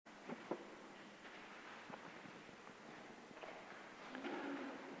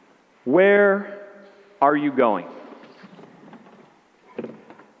Where are you going?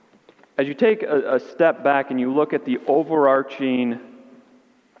 As you take a step back and you look at the overarching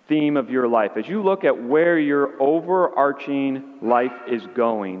theme of your life, as you look at where your overarching life is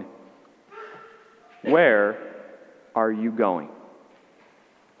going, where are you going?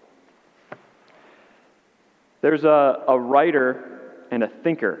 There's a writer and a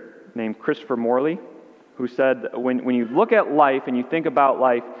thinker named Christopher Morley who said when you look at life and you think about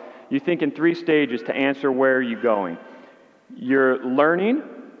life, you think in three stages to answer where are you going. You're learning,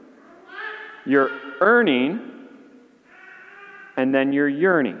 you're earning, and then you're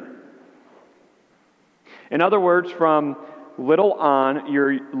yearning. In other words, from little on,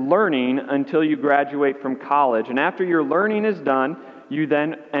 you're learning until you graduate from college. And after your learning is done, you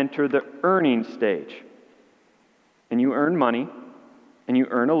then enter the earning stage. And you earn money, and you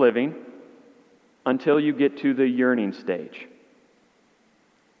earn a living, until you get to the yearning stage.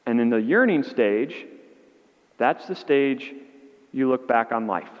 And in the yearning stage, that's the stage you look back on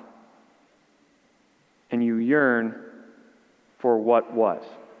life. And you yearn for what was.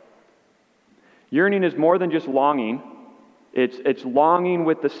 Yearning is more than just longing. It's longing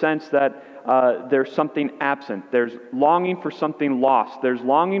with the sense that there's something absent. There's longing for something lost. There's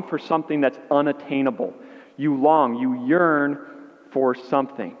longing for something that's unattainable. You long, you yearn for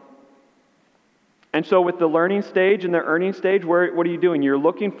something. And so with the learning stage and the earning stage, what are you doing? You're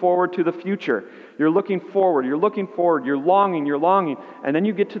looking forward to the future. You're looking forward, you're longing. And then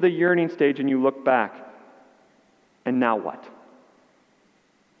you get to the yearning stage and you look back. And now what?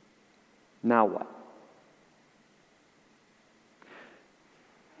 Now what?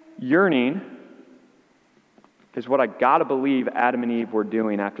 Yearning is what I gotta believe Adam and Eve were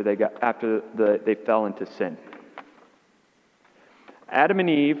doing after they fell into sin. Adam and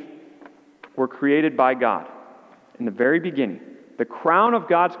Eve were created by God in the very beginning. The crown of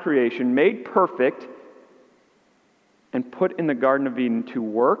God's creation, made perfect and put in the Garden of Eden to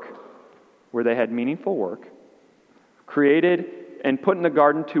work, where they had meaningful work, created and put in the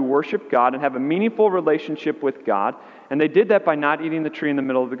garden to worship God and have a meaningful relationship with God, and they did that by not eating the tree in the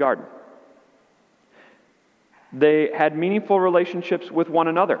middle of the garden. They had meaningful relationships with one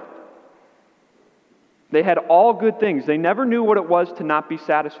another. They had all good things. They never knew what it was to not be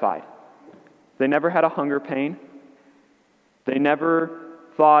satisfied. They never had a hunger pain. They never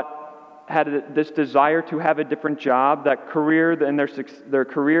had this desire to have a different job, that career and their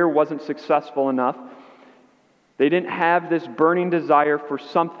career wasn't successful enough. They didn't have this burning desire for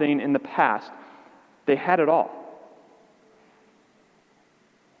something in the past. They had it all.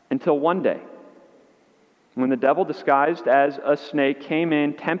 Until one day, when the devil disguised as a snake came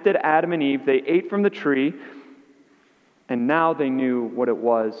in, tempted Adam and Eve, they ate from the tree, and now they knew what it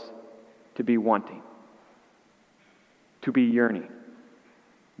was to be wanting, to be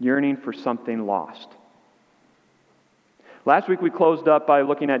yearning for something lost. Last week we closed up by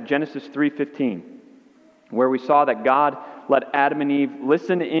looking at Genesis 3:15, where we saw that God let Adam and Eve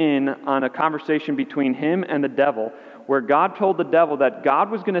listen in on a conversation between him and the devil, where God told the devil that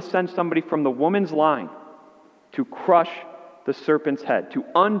God was going to send somebody from the woman's line to crush the serpent's head, to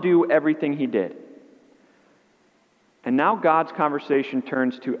undo everything he did. And now God's conversation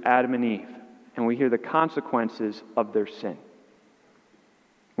turns to Adam and Eve, and we hear the consequences of their sin.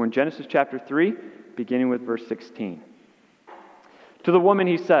 We're in Genesis chapter 3, beginning with verse 16. To the woman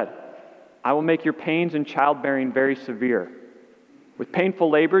he said, I will make your pains in childbearing very severe. With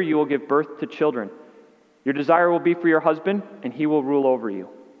painful labor you will give birth to children. Your desire will be for your husband, and he will rule over you.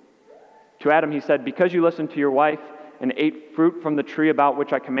 To Adam he said, because you listened to your wife and ate fruit from the tree about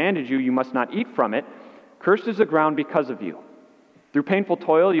which I commanded you, you must not eat from it. Cursed is the ground because of you. Through painful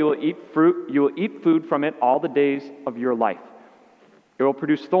toil you will eat food from it all the days of your life. It will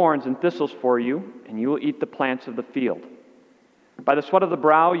produce thorns and thistles for you, and you will eat the plants of the field. By the sweat of the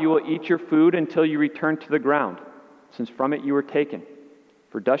brow you will eat your food until you return to the ground, since from it you were taken.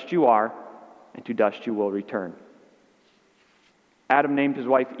 For dust you are, and to dust you will return. Adam named his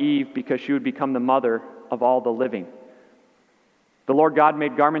wife Eve because she would become the mother of all the living. The Lord God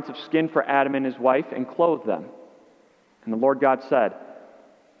made garments of skin for Adam and his wife and clothed them. And the Lord God said,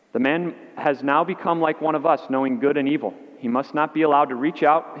 the man has now become like one of us, knowing good and evil. He must not be allowed to reach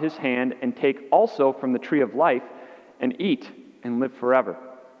out his hand and take also from the tree of life and eat and live forever.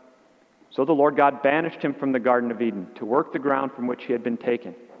 So the Lord God banished him from the Garden of Eden to work the ground from which he had been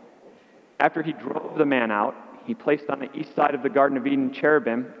taken. After he drove the man out, he placed on the east side of the Garden of Eden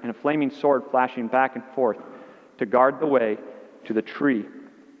cherubim and a flaming sword flashing back and forth to guard the way to the tree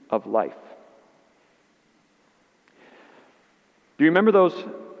of life. Do you remember those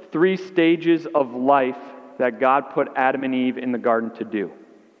 3 stages of life that God put Adam and Eve in the garden to do?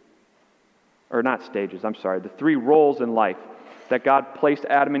 or not stages, I'm sorry, the three roles in life that God placed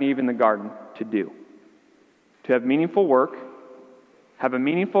Adam and Eve in the garden to do. To have meaningful work, have a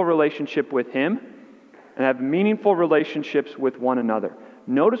meaningful relationship with Him, and have meaningful relationships with one another.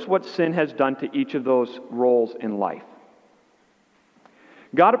 Notice what sin has done to each of those roles in life.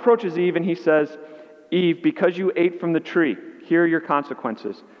 God approaches Eve and He says, Eve, because you ate from the tree, here are your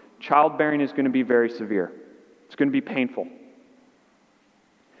consequences. Childbearing is going to be very severe. It's going to be painful.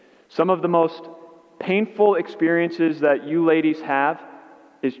 Some of the most painful experiences that you ladies have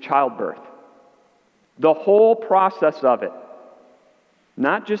is childbirth. The whole process of it.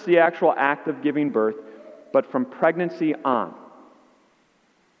 Not just the actual act of giving birth, but from pregnancy on.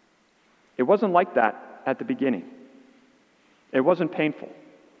 It wasn't like that at the beginning. It wasn't painful.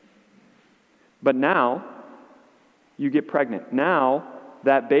 But now, you get pregnant. Now,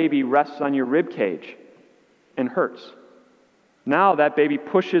 that baby rests on your rib cage and hurts. Now that baby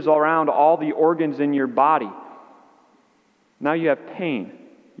pushes around all the organs in your body. Now you have pain.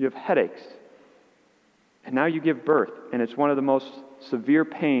 You have headaches. And now you give birth, and it's one of the most severe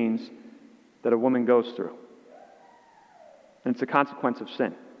pains that a woman goes through. And it's a consequence of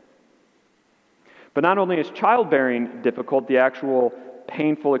sin. But not only is childbearing difficult, the actual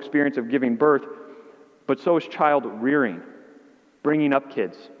painful experience of giving birth, but so is child rearing, bringing up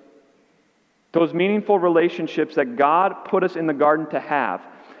kids. Those meaningful relationships that God put us in the garden to have,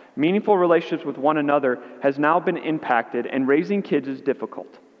 meaningful relationships with one another, has now been impacted, and raising kids is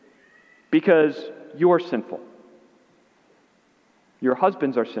difficult because you're sinful. Your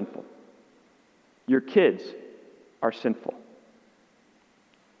husbands are sinful. Your kids are sinful.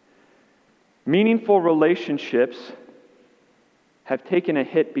 Meaningful relationships have taken a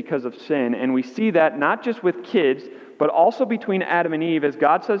hit because of sin, and we see that not just with kids, but also between Adam and Eve, as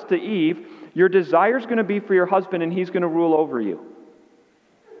God says to Eve, your desire is going to be for your husband, and he's going to rule over you.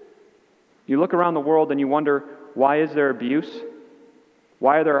 You look around the world and you wonder, why is there abuse?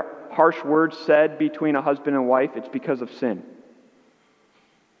 Why are there harsh words said between a husband and wife? It's because of sin.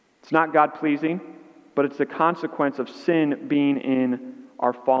 It's not God-pleasing, but it's the consequence of sin being in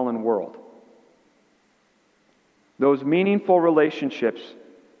our fallen world. Those meaningful relationships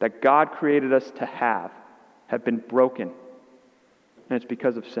that God created us to have been broken, and it's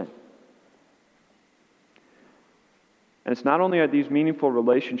because of sin. And it's not only are these meaningful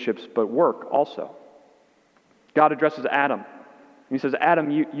relationships, but work also. God addresses Adam. He says, Adam,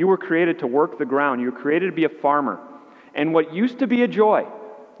 you were created to work the ground. You were created to be a farmer. And what used to be a joy,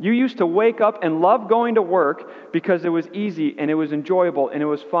 you used to wake up and love going to work because it was easy and it was enjoyable and it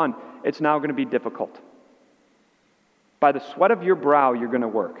was fun. It's now going to be difficult. By the sweat of your brow, you're going to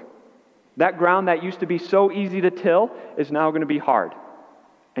work. That ground that used to be so easy to till is now going to be hard,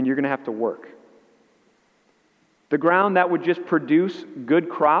 and you're going to have to work. The ground that would just produce good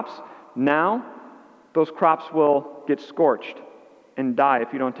crops, now those crops will get scorched and die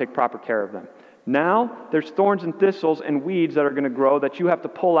if you don't take proper care of them. Now there's thorns and thistles and weeds that are going to grow that you have to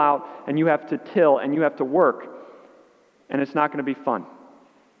pull out and you have to till and you have to work, and it's not going to be fun.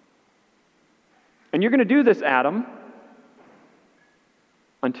 And you're going to do this, Adam,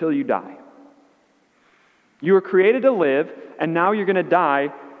 until you die. You were created to live, and now you're going to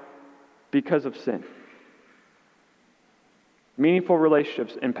die because of sin. Meaningful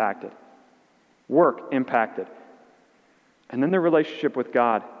relationships impacted. Work impacted. And then their relationship with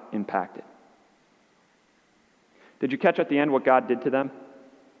God impacted. Did you catch at the end what God did to them?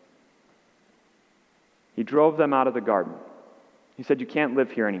 He drove them out of the garden. He said, you can't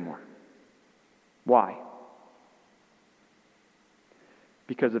live here anymore. Why?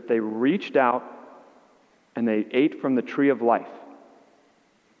 Because if they reached out and they ate from the tree of life,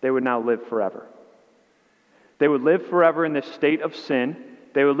 they would now live forever. They would live forever in this state of sin.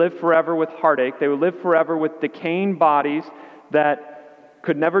 They would live forever with heartache. They would live forever with decaying bodies that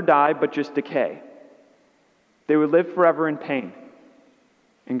could never die but just decay. They would live forever in pain.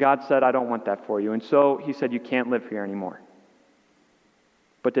 And God said, I don't want that for you. And so He said, you can't live here anymore.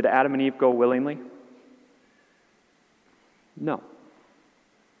 But did Adam and Eve go willingly? No.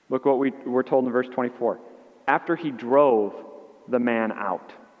 Look what we're told in verse 24. After He drove the man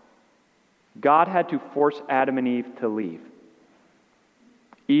out, God had to force Adam and Eve to leave.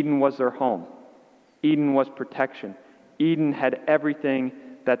 Eden was their home. Eden was protection. Eden had everything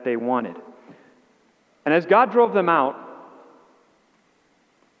that they wanted. And as God drove them out,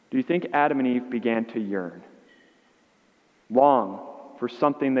 do you think Adam and Eve began to yearn? Long for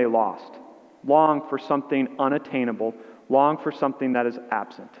something they lost. Long for something unattainable. Long for something that is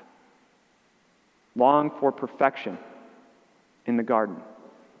absent. Long for perfection in the garden.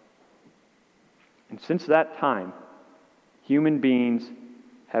 And since that time, human beings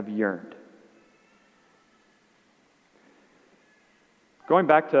have yearned. Going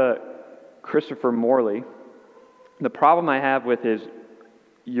back to Christopher Morley, the problem I have with his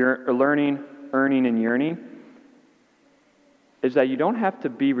learning, earning, and yearning is that you don't have to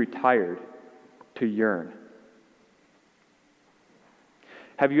be retired to yearn.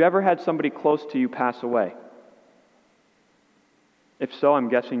 Have you ever had somebody close to you pass away? If so, I'm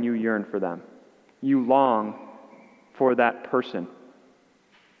guessing you yearn for them. You long for that person,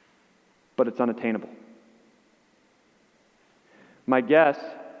 but it's unattainable. My guess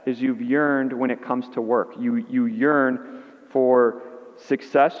is you've yearned when it comes to work. You yearn for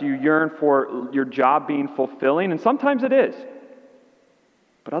success. You yearn for your job being fulfilling, and sometimes it is.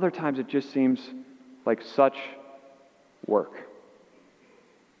 But other times it just seems like such work.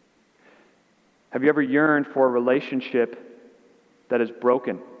 Have you ever yearned for a relationship that is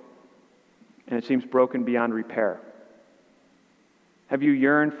broken, and it seems broken beyond repair? Have you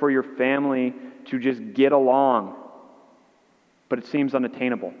yearned for your family to just get along, but it seems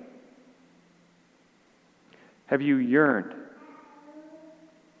unattainable? Have you yearned?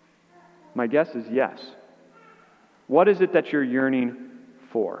 My guess is yes. What is it that you're yearning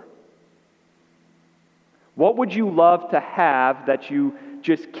for? What would you love to have that you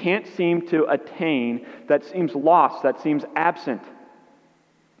just can't seem to attain, that seems lost, that seems absent?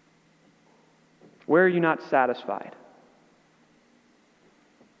 Where are you not satisfied?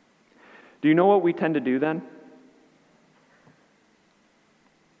 Do you know what we tend to do then?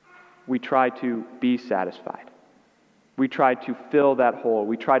 We try to be satisfied. We try to fill that hole.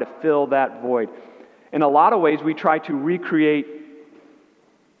 We try to fill that void. In a lot of ways, we try to recreate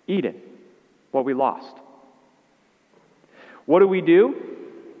Eden, what we lost. What do?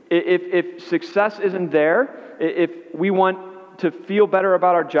 If success isn't there, if we want to feel better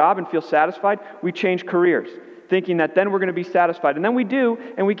about our job and feel satisfied, we change careers, thinking that then we're going to be satisfied. And then we do,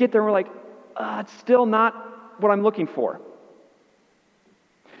 and we get there and we're like, it's still not what I'm looking for.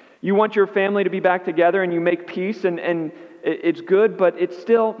 You want your family to be back together and you make peace and it's good, but it's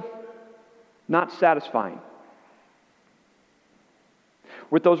still not satisfying.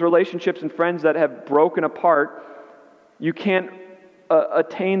 With those relationships and friends that have broken apart, you can't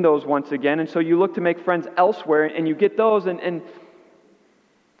attain those once again, and so you look to make friends elsewhere and you get those and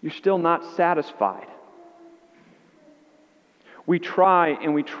you're still not satisfied. We try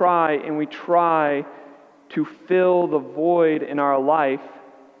and we try and we try to fill the void in our life,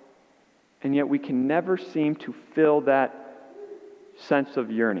 and yet we can never seem to fill that sense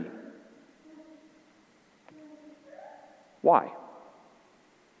of yearning. Why?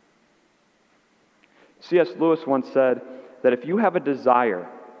 C.S. Lewis once said that if you have a desire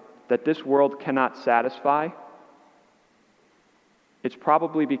that this world cannot satisfy, it's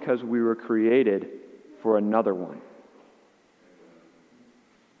probably because we were created for another one.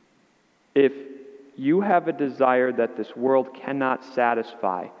 If you have a desire that this world cannot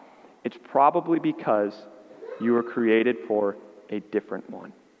satisfy, it's probably because you were created for a different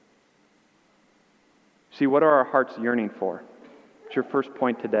one. See, what are our hearts yearning for? It's your first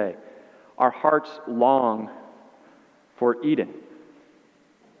point today. Our hearts long for Eden.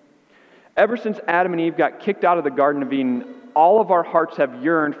 Ever since Adam and Eve got kicked out of the Garden of Eden, all of our hearts have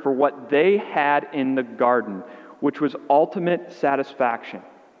yearned for what they had in the garden, which was ultimate satisfaction,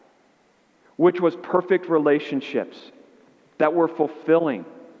 which was perfect relationships that were fulfilling,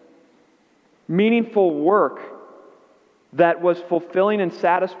 meaningful work that was fulfilling and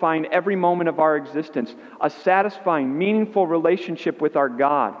satisfying every moment of our existence, a satisfying, meaningful relationship with our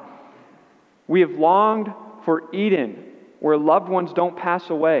God. We have longed for Eden, where loved ones don't pass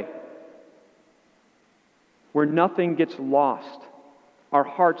away, where nothing gets lost. Our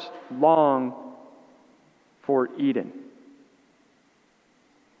hearts long for Eden.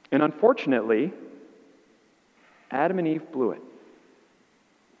 And unfortunately, Adam and Eve blew it.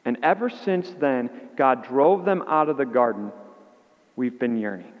 And ever since then, God drove them out of the garden. We've been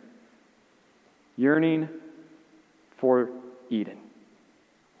yearning. Yearning for Eden.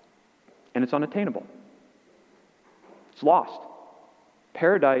 And it's unattainable. It's lost.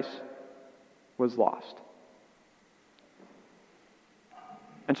 Paradise was lost.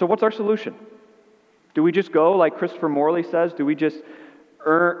 And so what's our solution? Do we just go, like Christopher Morley says, do we just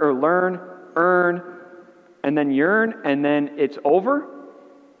learn, earn, and then yearn, and then it's over?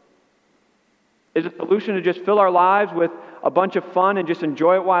 Is the solution to just fill our lives with a bunch of fun and just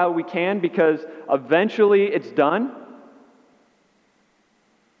enjoy it while we can because eventually it's done?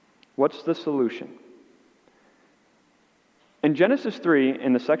 What's the solution? In Genesis 3,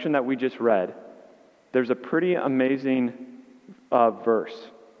 in the section that we just read, there's a pretty amazing verse.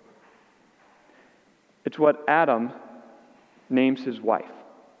 It's what Adam names his wife.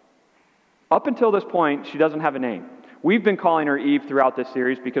 Up until this point, she doesn't have a name. We've been calling her Eve throughout this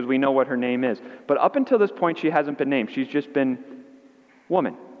series because we know what her name is. But up until this point, she hasn't been named. She's just been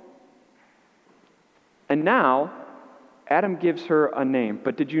woman. And now, Adam gives her a name.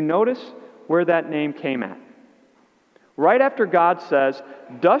 But did you notice where that name came at? Right after God says,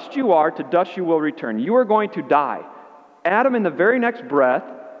 dust you are, to dust you will return. You are going to die. Adam, in the very next breath,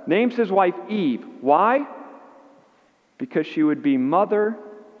 names his wife Eve. Why? Because she would be mother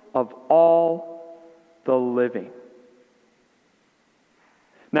of all the living.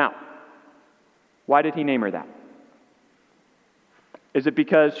 Now, why did he name her that? Is it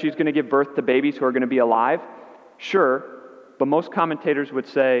because she's going to give birth to babies who are going to be alive? Sure, but most commentators would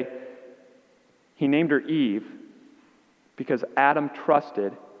say he named her Eve because Adam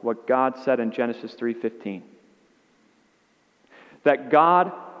trusted what God said in Genesis 3:15. That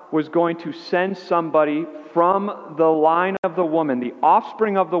God was going to send somebody from the line of the woman, the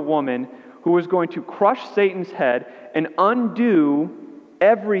offspring of the woman, who was going to crush Satan's head and undo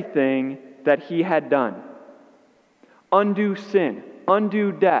everything that he had done. Undo sin,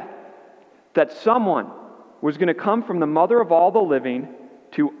 undo death. That someone was going to come from the mother of all the living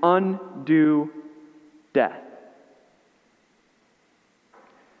to undo death.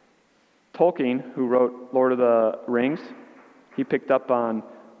 Tolkien, who wrote Lord of the Rings, he picked up on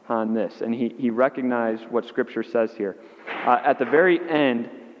this, and he recognized what Scripture says here. At the very end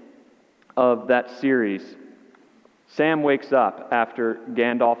of that series, Sam wakes up after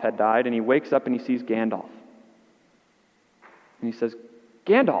Gandalf had died, and he wakes up and he sees Gandalf. And he says,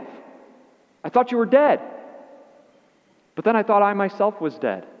 Gandalf, I thought you were dead. But then I thought I myself was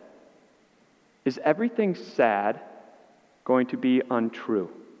dead. Is everything sad going to be untrue?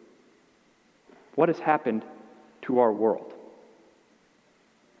 What has happened to our world?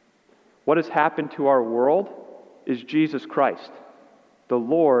 What has happened to our world is Jesus Christ, the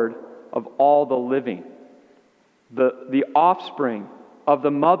Lord of all the living, the offspring of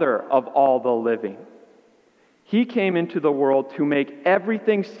the mother of all the living. He came into the world to make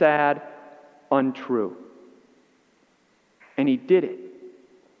everything sad untrue. And he did it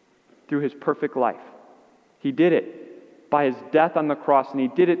through his perfect life. He did it by his death on the cross, and he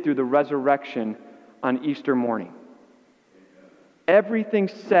did it through the resurrection on Easter morning. Everything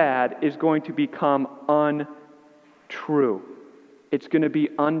sad is going to become untrue. It's going to be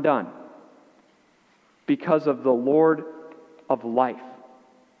undone because of the Lord of life.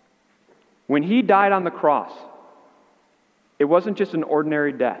 When he died on the cross, it wasn't just an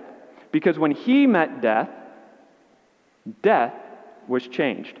ordinary death. Because when he met death, death was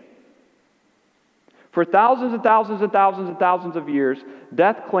changed. For thousands and thousands and thousands and thousands of years,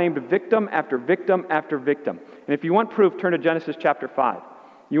 death claimed victim after victim after victim. And if you want proof, turn to Genesis chapter 5.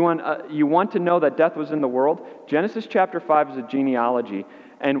 You want to know that death was in the world? Genesis chapter 5 is a genealogy.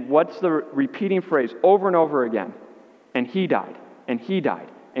 And what's the repeating phrase over and over again? And he died, and he died,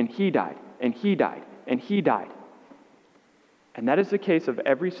 and he died, and he died, and he died. And that is the case of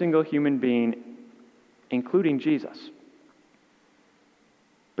every single human being, including Jesus.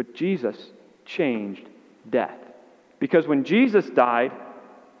 But Jesus changed death. Because when Jesus died,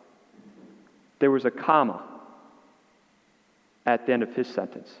 there was a comma at the end of his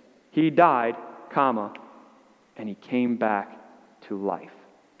sentence. He died, comma, and he came back to life.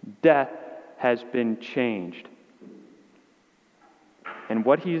 Death has been changed. And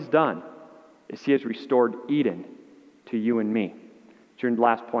what he's done is he has restored Eden to you and me. It's your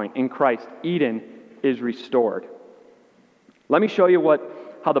last point. In Christ, Eden is restored. Let me show you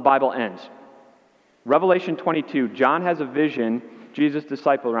how the Bible ends. Revelation 22, John has a vision, Jesus'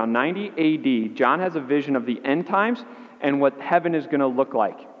 disciple, around 90 AD. John has a vision of the end times and what heaven is going to look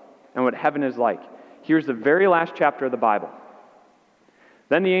like and what heaven is like. Here's the very last chapter of the Bible.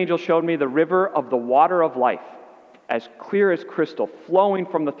 Then the angel showed me the river of the water of life, as clear as crystal, flowing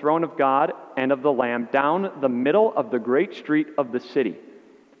from the throne of God and of the Lamb down the middle of the great street of the city.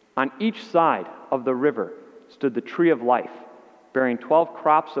 On each side of the river stood the tree of life, bearing 12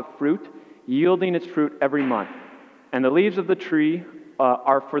 crops of fruit, yielding its fruit every month. And the leaves of the tree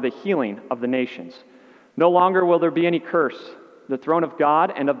are for the healing of the nations. No longer will there be any curse. The throne of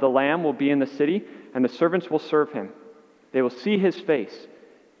God and of the Lamb will be in the city, and the servants will serve him. They will see his face,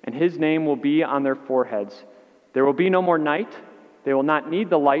 and his name will be on their foreheads. There will be no more night. They will not need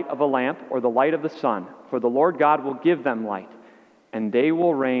the light of a lamp or the light of the sun, for the Lord God will give them light, and they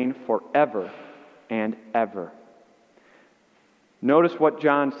will reign forever and ever. Notice what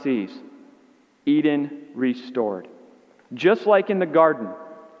John sees. Eden restored. Just like in the garden,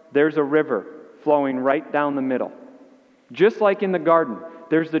 there's a river flowing right down the middle. Just like in the garden,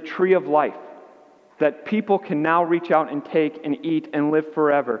 there's the tree of life that people can now reach out and take and eat and live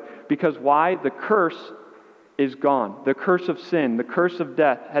forever. Because why? The curse is gone. The curse of sin, the curse of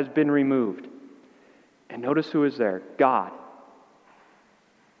death has been removed. And notice who is there? God.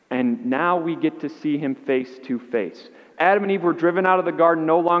 And now we get to see him face to face. Adam and Eve were driven out of the garden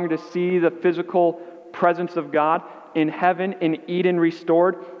no longer to see the physical presence of God. In heaven, in Eden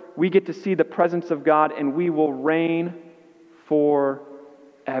restored, we get to see the presence of God, and we will reign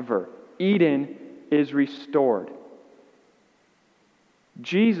forever. Eden is restored.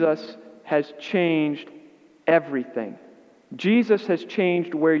 Jesus has changed everything. Jesus has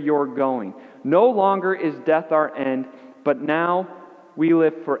changed where you're going. No longer is death our end, but now we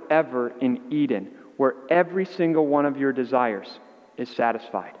live forever in Eden, where every single one of your desires is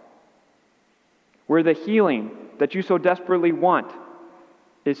satisfied. Where the healing that you so desperately want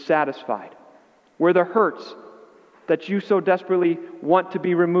is satisfied. Where the hurts that you so desperately want to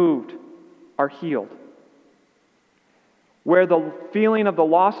be removed are healed. Where the feeling of the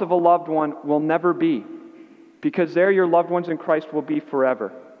loss of a loved one will never be, because there your loved ones in Christ will be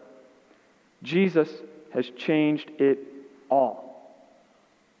forever. Jesus has changed it all.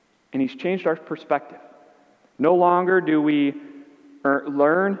 And he's changed our perspective. No longer do we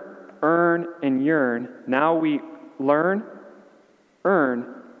learn, earn, and yearn. Now we learn,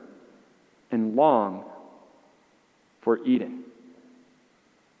 earn, and long for Eden.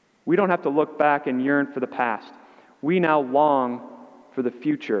 We don't have to look back and yearn for the past. We now long for the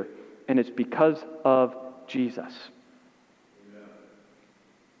future, and it's because of Jesus. Amen.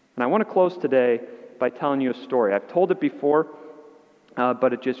 And I want to close today by telling you a story. I've told it before,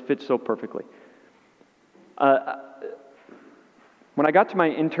 but it just fits so perfectly. When I got to my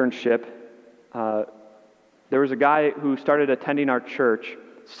internship, there was a guy who started attending our church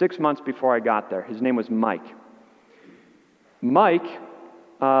 6 months before I got there. His name was Mike. Mike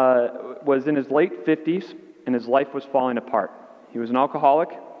was in his late 50s, and his life was falling apart. He was an alcoholic,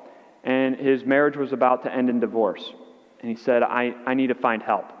 and his marriage was about to end in divorce. And he said, I need to find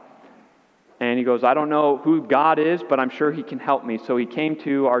help. And he goes, I don't know who God is, but I'm sure he can help me. So he came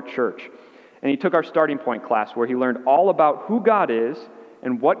to our church. And he took our starting point class, where he learned all about who God is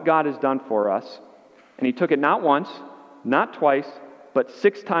and what God has done for us. And he took it not once, not twice, but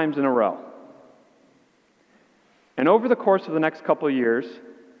 6 times in a row. And over the course of the next couple of years,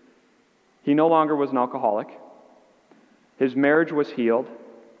 he no longer was an alcoholic. His marriage was healed,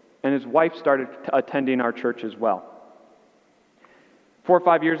 and his wife started attending our church as well. 4 or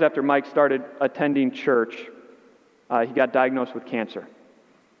 5 years after Mike started attending church, he got diagnosed with cancer.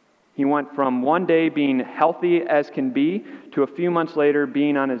 He went from one day being healthy as can be to a few months later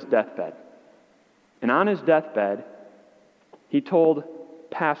being on his deathbed. And on his deathbed, he told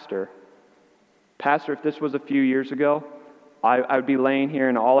Pastor, if this was a few years ago, I would be laying here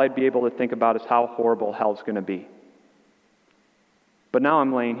and all I'd be able to think about is how horrible hell's going to be. But now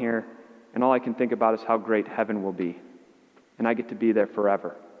I'm laying here and all I can think about is how great heaven will be. And I get to be there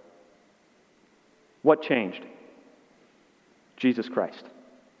forever. What changed? Jesus Christ,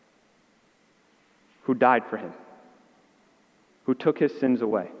 who died for him, who took his sins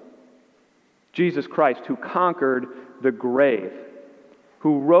away. Jesus Christ, who conquered the grave,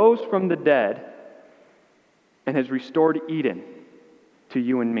 who rose from the dead and has restored Eden to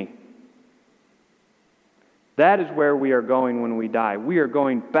you and me. That is where we are going when we die. We are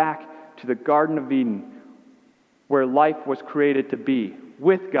going back to the Garden of Eden, where life was created to be,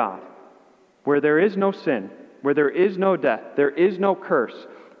 with God, where there is no sin, where there is no death, there is no curse,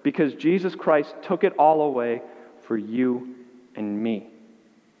 because Jesus Christ took it all away for you and me.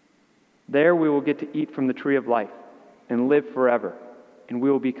 There we will get to eat from the tree of life and live forever, and we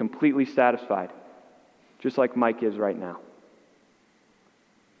will be completely satisfied, just like Mike is right now.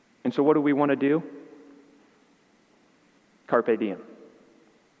 And so what do we want to do? Carpe diem.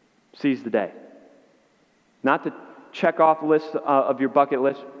 Seize the day. Not to check off lists of your bucket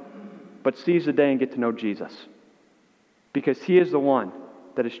list, but seize the day and get to know Jesus. Because he is the one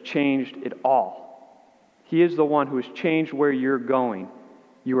that has changed it all. He is the one who has changed where you're going.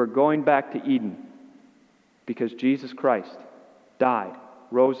 You are going back to Eden because Jesus Christ died,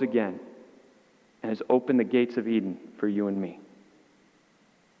 rose again, and has opened the gates of Eden for you and me.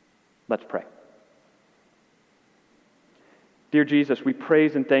 Let's pray. Dear Jesus, we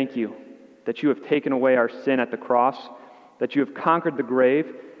praise and thank you that you have taken away our sin at the cross, that you have conquered the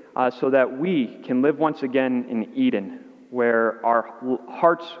grave, so that we can live once again in Eden, where our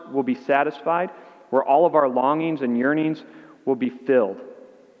hearts will be satisfied, where all of our longings and yearnings will be filled.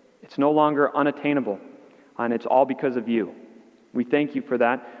 It's no longer unattainable, and it's all because of you. We thank you for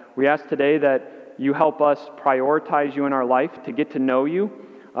that. We ask today that you help us prioritize you in our life, to get to know you,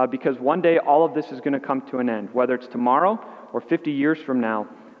 because one day all of this is going to come to an end. Whether it's tomorrow or 50 years from now,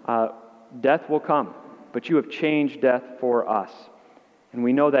 death will come, but you have changed death for us. And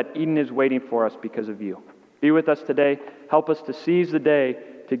we know that Eden is waiting for us because of you. Be with us today. Help us to seize the day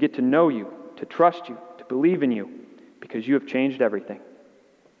to get to know you, to trust you, to believe in you, because you have changed everything.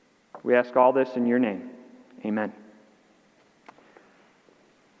 We ask all this in your name. Amen.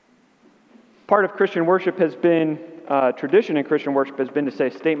 Part of Christian worship has been, tradition in Christian worship has been to say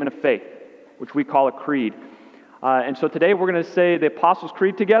a statement of faith, which we call a creed. And so today we're going to say the Apostles'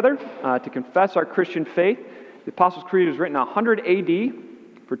 Creed together to confess our Christian faith. The Apostles' Creed was written 100 AD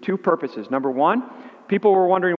for two purposes. Number one, people were wondering